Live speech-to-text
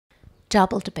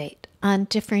Double debate on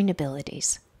differing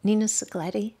abilities. Nina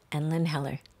Czegledy and Lynn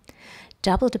Heller.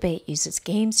 Double debate uses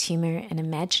games, humor, and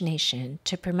imagination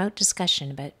to promote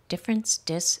discussion about difference,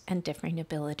 and differing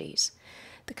abilities.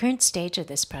 The current stage of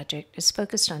this project is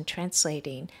focused on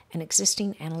translating an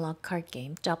existing analog card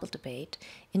game, Double Debate,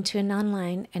 into an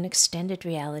online and extended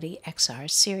reality XR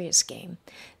serious game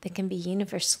that can be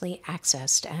universally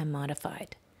accessed and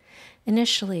modified.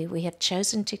 Initially, we have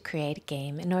chosen to create a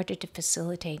game in order to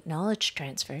facilitate knowledge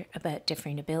transfer about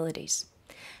differing abilities.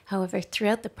 However,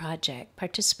 throughout the project,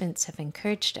 participants have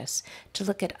encouraged us to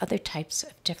look at other types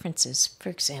of differences, for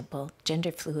example,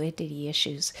 gender fluidity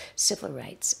issues, civil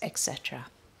rights, etc.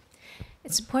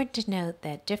 It's important to note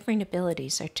that differing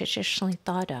abilities are traditionally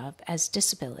thought of as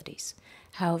disabilities.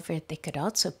 However, they could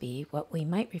also be what we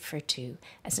might refer to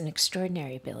as an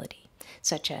extraordinary ability,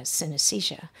 such as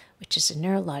synesthesia, which is a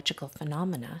neurological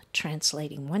phenomena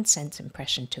translating one sense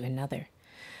impression to another.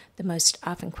 The most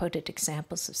often quoted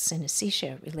examples of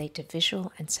synesthesia relate to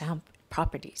visual and sound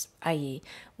properties, i.e.,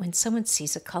 when someone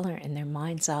sees a color in their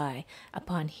mind's eye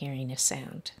upon hearing a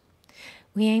sound.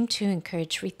 We aim to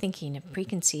encourage rethinking of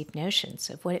preconceived notions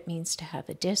of what it means to have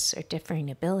a or differing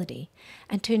ability,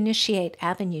 and to initiate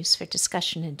avenues for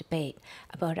discussion and debate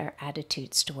about our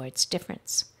attitudes towards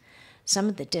difference. Some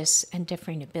of the and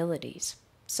differing abilities,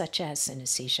 such as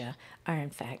synesthesia, are in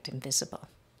fact invisible.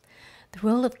 The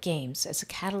role of games as a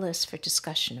catalyst for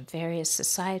discussion of various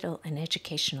societal and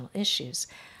educational issues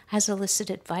has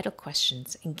elicited vital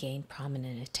questions and gained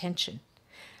prominent attention.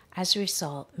 As a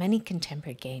result, many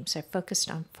contemporary games are focused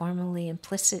on formally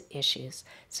implicit issues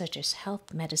such as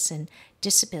health, medicine,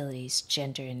 disabilities,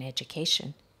 gender, and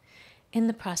education. In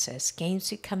the process, games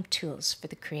become tools for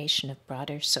the creation of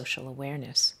broader social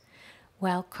awareness.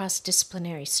 While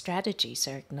cross-disciplinary strategies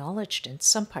are acknowledged in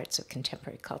some parts of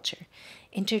contemporary culture,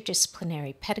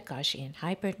 interdisciplinary pedagogy and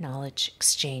hybrid knowledge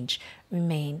exchange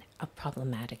remain a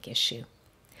problematic issue.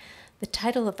 The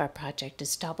title of our project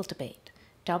is Double Debate.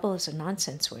 Double is a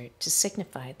nonsense word to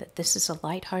signify that this is a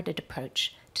light-hearted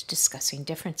approach to discussing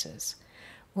differences.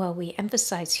 While we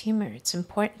emphasize humor, it's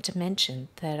important to mention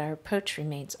that our approach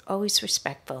remains always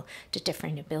respectful to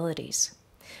differing abilities.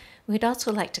 We'd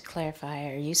also like to clarify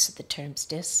our use of the terms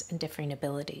and differing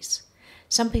abilities.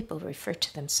 Some people refer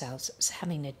to themselves as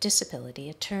having a disability,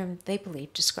 a term they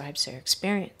believe describes their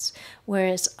experience,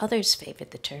 whereas others favor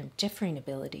the term differing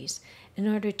abilities in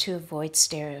order to avoid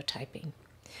stereotyping.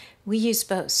 We use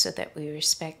both so that we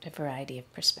respect a variety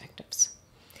of perspectives.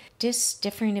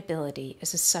 Differing ability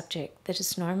is a subject that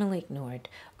is normally ignored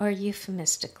or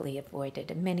euphemistically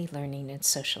avoided in many learning and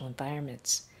social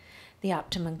environments. The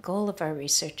optimum goal of our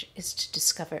research is to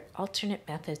discover alternate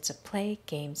methods of play,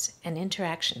 games, and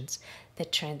interactions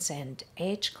that transcend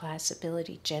age, class,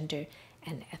 ability, gender,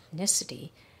 and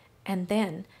ethnicity, and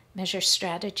then measure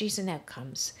strategies and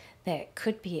outcomes that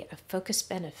could be a focused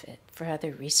benefit for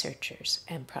other researchers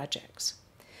and projects.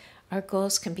 Our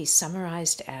goals can be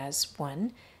summarized as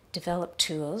 1. Develop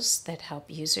tools that help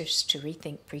users to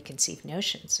rethink preconceived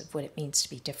notions of what it means to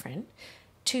be different.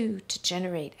 2. To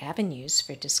generate avenues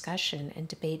for discussion and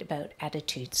debate about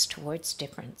attitudes towards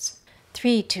difference.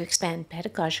 3. To expand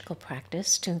pedagogical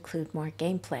practice to include more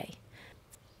gameplay.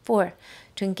 4.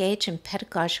 To engage in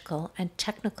pedagogical and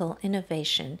technical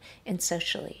innovation in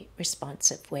socially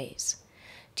responsive ways.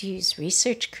 To use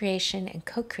research creation and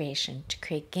co-creation to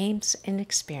create games and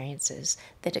experiences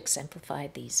that exemplify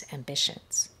these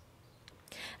ambitions.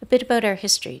 A bit about our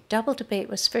history. Double Debate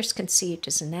was first conceived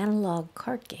as an analog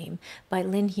card game by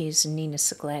Lynn Hughes and Nina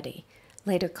Czegledy,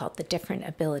 later called the Different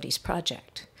Abilities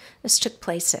Project. This took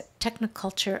place at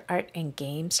Technoculture Art and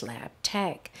Games Lab,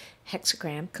 TAG,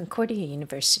 Hexagram, Concordia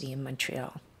University in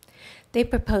Montreal. They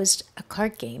proposed a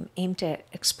card game aimed at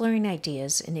exploring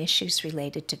ideas and issues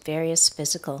related to various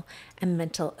physical and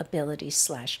mental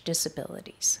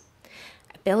abilities/disabilities.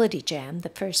 Ability Jam, the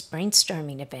first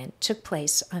brainstorming event, took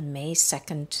place on May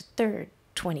 2nd to 3rd,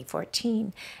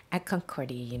 2014 at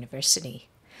Concordia University.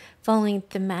 Following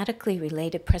thematically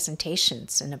related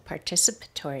presentations and a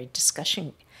participatory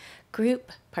discussion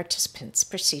group, participants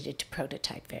proceeded to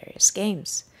prototype various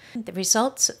games. The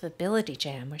results of Ability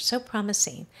Jam were so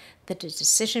promising that a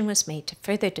decision was made to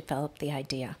further develop the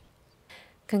idea.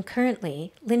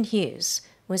 Concurrently, Lynn Hughes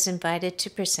was invited to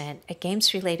present a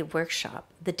games-related workshop,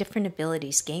 the Different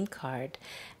Abilities Game Card,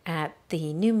 at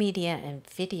the New Media and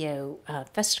Video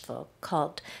Festival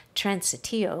called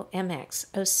Transitillo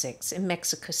MX06 in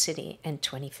Mexico City in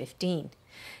 2015.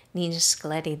 Nina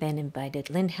Czegledy then invited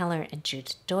Lynn Heller and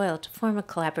Judith Doyle to form a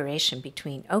collaboration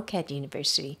between OCAD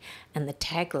University and the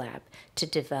TAG Lab to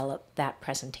develop that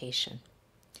presentation.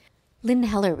 Lynn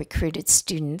Heller recruited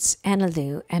students Anna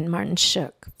Liu and Martin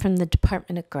Shook from the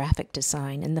Department of Graphic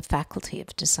Design and the Faculty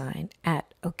of Design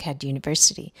at OCAD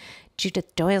University.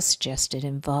 Judith Doyle suggested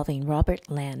involving Robert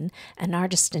Len, an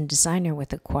artist and designer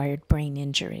with acquired brain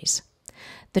injuries.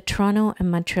 The Toronto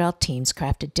and Montreal teams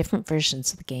crafted different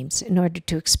versions of the games in order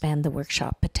to expand the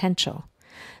workshop potential.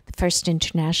 The first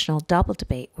international double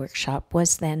debate workshop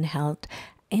was then held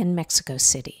in Mexico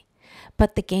City.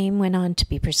 But the game went on to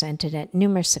be presented at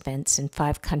numerous events in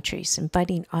 5 countries,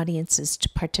 inviting audiences to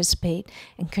participate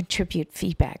and contribute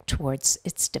feedback towards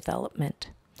its development.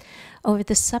 Over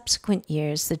the subsequent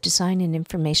years, the design and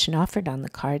information offered on the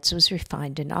cards was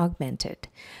refined and augmented.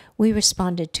 We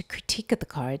responded to critique of the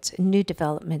cards and new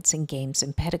developments in games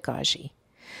and pedagogy.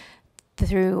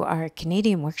 Through our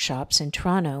Canadian workshops in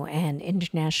Toronto and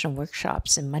international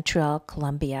workshops in Montreal,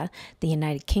 Colombia, the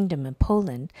United Kingdom, and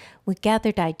Poland, we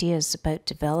gathered ideas about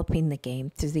developing the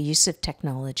game through the use of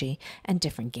technology and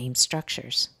different game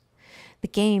structures. The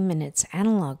game, in its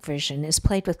analog version, is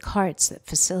played with cards that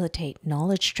facilitate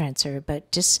knowledge transfer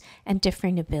about and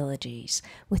differing abilities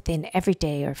within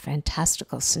everyday or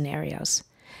fantastical scenarios.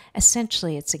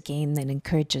 Essentially, it's a game that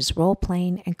encourages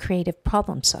role-playing and creative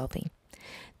problem-solving.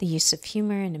 The use of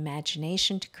humor and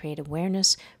imagination to create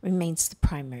awareness remains the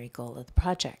primary goal of the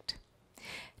project.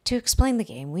 To explain the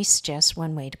game, we suggest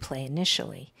one way to play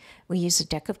initially. We use a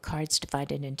deck of cards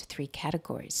divided into 3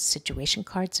 categories: situation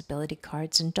cards, ability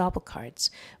cards, and double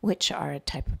cards, which are a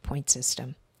type of point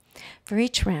system. For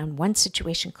each round, 1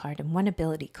 situation card and 1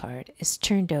 ability card is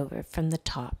turned over from the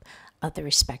top of the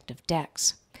respective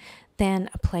decks.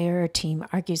 Then a player or team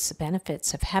argues the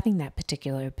benefits of having that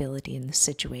particular ability in the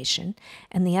situation,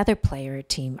 and the other player or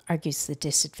team argues the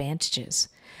disadvantages.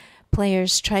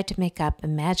 Players try to make up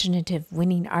imaginative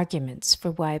winning arguments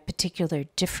for why a particular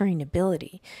differing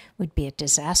ability would be a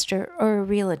disaster or a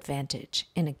real advantage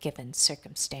in a given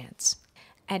circumstance.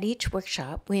 At each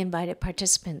workshop, we invited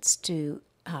participants to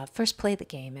first play the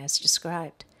game as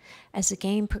described. As the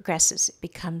game progresses, it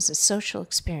becomes a social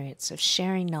experience of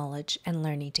sharing knowledge and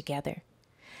learning together.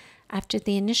 After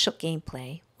the initial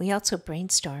gameplay, we also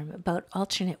brainstorm about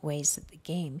alternate ways that the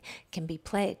game can be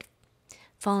played.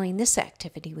 Following this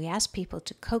activity, we ask people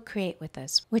to co-create with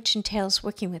us, which entails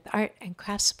working with art and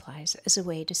craft supplies as a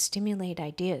way to stimulate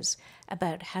ideas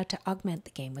about how to augment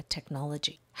the game with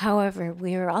technology. However,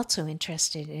 we are also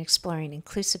interested in exploring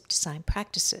inclusive design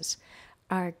practices.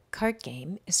 Our card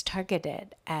game is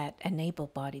targeted at an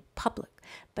able-bodied public,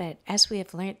 but as we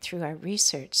have learned through our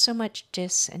research, so much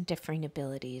and differing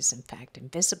ability is in fact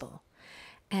invisible.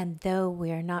 And though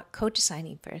we are not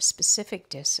co-designing for a specific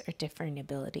or differing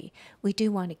ability, we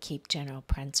do want to keep general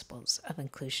principles of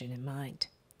inclusion in mind.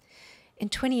 In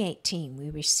 2018, we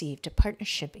received a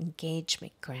partnership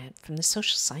engagement grant from the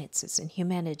Social Sciences and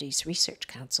Humanities Research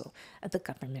Council of the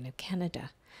Government of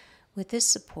Canada. With this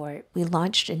support, we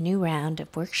launched a new round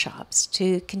of workshops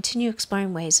to continue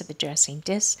exploring ways of addressing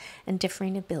and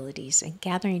differing abilities and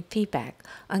gathering feedback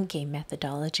on game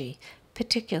methodology,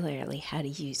 particularly how to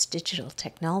use digital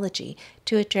technology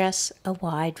to address a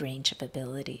wide range of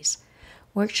abilities.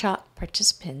 Workshop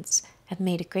participants have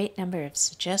made a great number of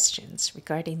suggestions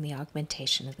regarding the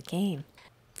augmentation of the game.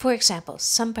 For example,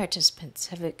 some participants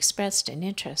have expressed an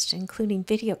interest in including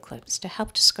video clips to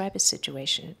help describe a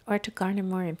situation or to garner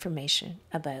more information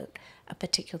about a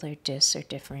particular or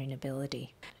differing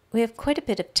ability. We have quite a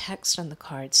bit of text on the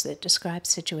cards that describe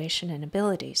situation and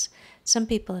abilities. Some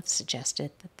people have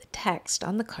suggested that the text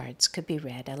on the cards could be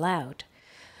read aloud,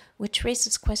 which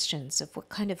raises questions of what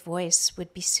kind of voice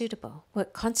would be suitable.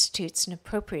 What constitutes an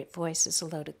appropriate voice is a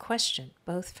loaded question,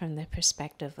 both from the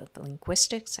perspective of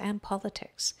linguistics and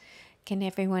politics. Can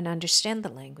everyone understand the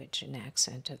language and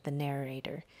accent of the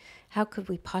narrator? How could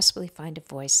we possibly find a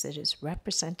voice that is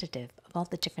representative of all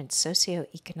the different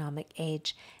socioeconomic,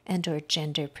 age, and/or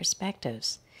gender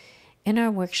perspectives? In our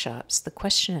workshops, the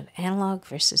question of analog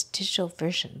versus digital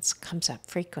versions comes up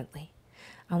frequently.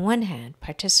 On one hand,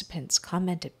 participants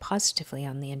commented positively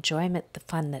on the enjoyment, the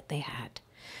fun that they had.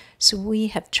 So we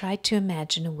have tried to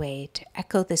imagine a way to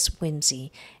echo this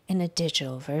whimsy in a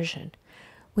digital version.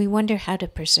 We wonder how to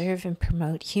preserve and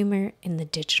promote humor in the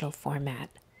digital format.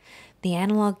 The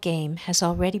analog game has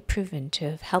already proven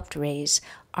to have helped raise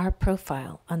our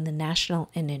profile on the national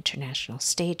and international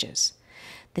stages.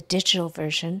 The digital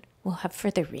version will have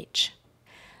further reach.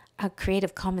 A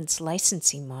Creative Commons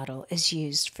licensing model is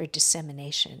used for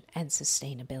dissemination and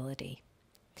sustainability.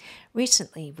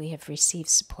 Recently, we have received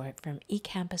support from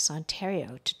eCampus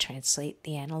Ontario to translate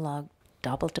the analog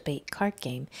double debate card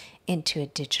game into a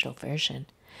digital version.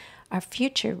 Our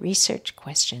future research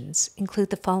questions include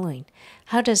the following.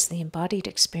 How does the embodied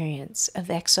experience of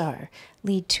XR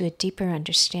lead to a deeper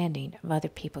understanding of other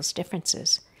people's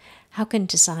differences? How can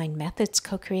design methods,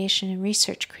 co-creation, and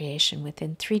research creation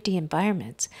within 3D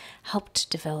environments help to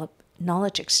develop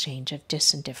knowledge exchange of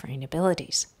and differing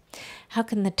abilities? How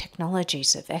can the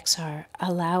technologies of XR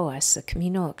allow us the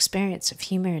communal experience of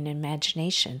humor and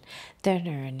imagination that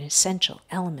are an essential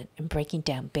element in breaking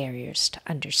down barriers to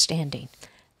understanding?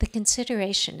 The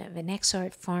consideration of an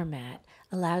XR format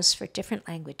allows for different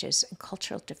languages and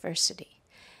cultural diversity.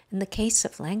 In the case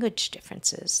of language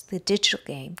differences, the digital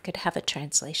game could have a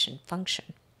translation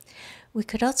function. We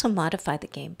could also modify the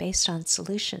game based on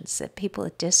solutions that people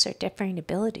with or differing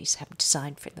abilities have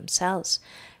designed for themselves.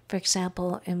 For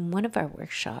example, in one of our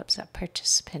workshops, a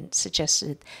participant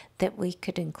suggested that we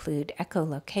could include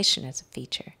echolocation as a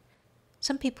feature.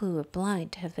 Some people who are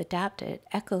blind have adapted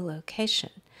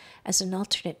echolocation as an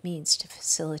alternate means to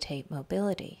facilitate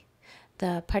mobility.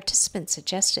 The participant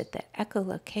suggested that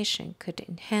echolocation could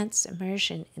enhance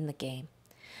immersion in the game.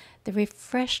 The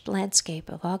refreshed landscape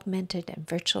of augmented and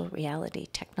virtual reality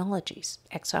technologies,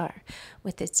 XR,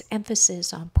 with its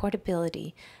emphasis on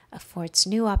portability, affords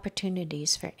new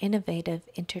opportunities for innovative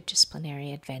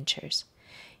interdisciplinary adventures.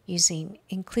 Using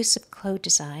inclusive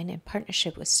co-design in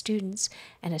partnership with students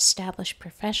and established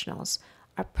professionals,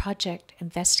 our project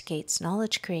investigates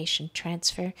knowledge creation,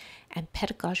 transfer, and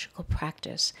pedagogical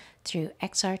practice through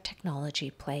XR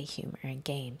technology, play, humor, and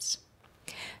games.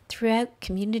 Throughout,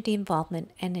 community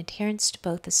involvement and adherence to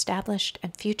both established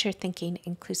and future-thinking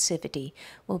inclusivity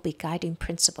will be guiding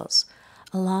principles,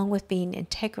 along with being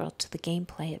integral to the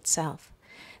gameplay itself.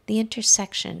 The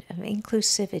intersection of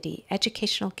inclusivity,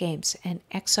 educational games, and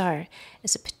XR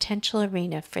is a potential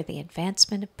arena for the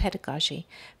advancement of pedagogy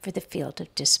for the field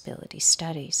of disability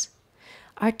studies.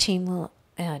 Our team will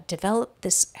develop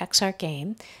this XR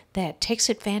game that takes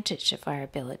advantage of our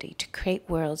ability to create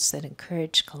worlds that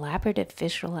encourage collaborative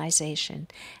visualization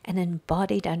and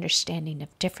embodied understanding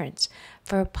of difference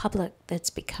for a public that's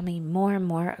becoming more and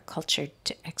more acculturated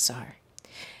to XR.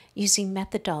 Using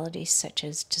methodologies such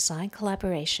as design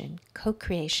collaboration,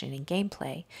 co-creation, and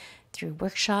gameplay through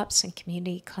workshops and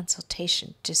community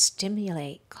consultation to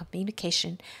stimulate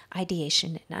communication,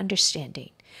 ideation, and understanding,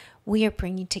 we are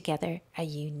bringing together a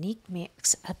unique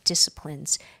mix of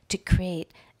disciplines to create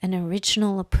an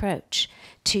original approach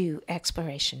to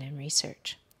exploration and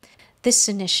research. This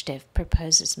initiative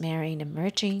proposes marrying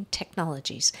emerging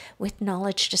technologies with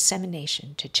knowledge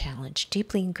dissemination to challenge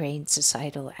deeply ingrained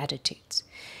societal attitudes,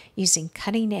 using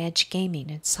cutting-edge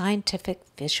gaming and scientific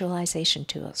visualization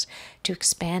tools to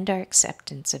expand our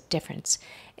acceptance of difference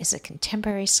is a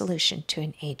contemporary solution to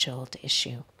an age-old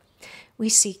issue. We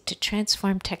seek to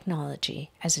transform technology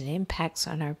as it impacts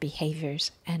on our behaviors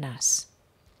and us.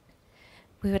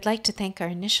 We would like to thank our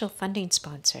initial funding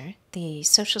sponsor, the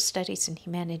Social Studies and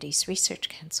Humanities Research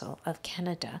Council of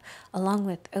Canada, along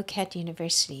with OCAD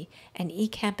University and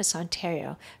eCampus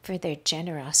Ontario for their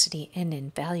generosity and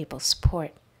invaluable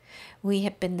support. We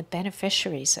have been the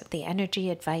beneficiaries of the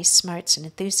energy, advice, smarts, and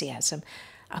enthusiasm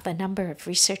of a number of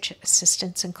research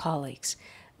assistants and colleagues.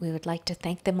 We would like to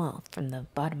thank them all from the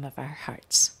bottom of our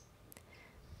hearts.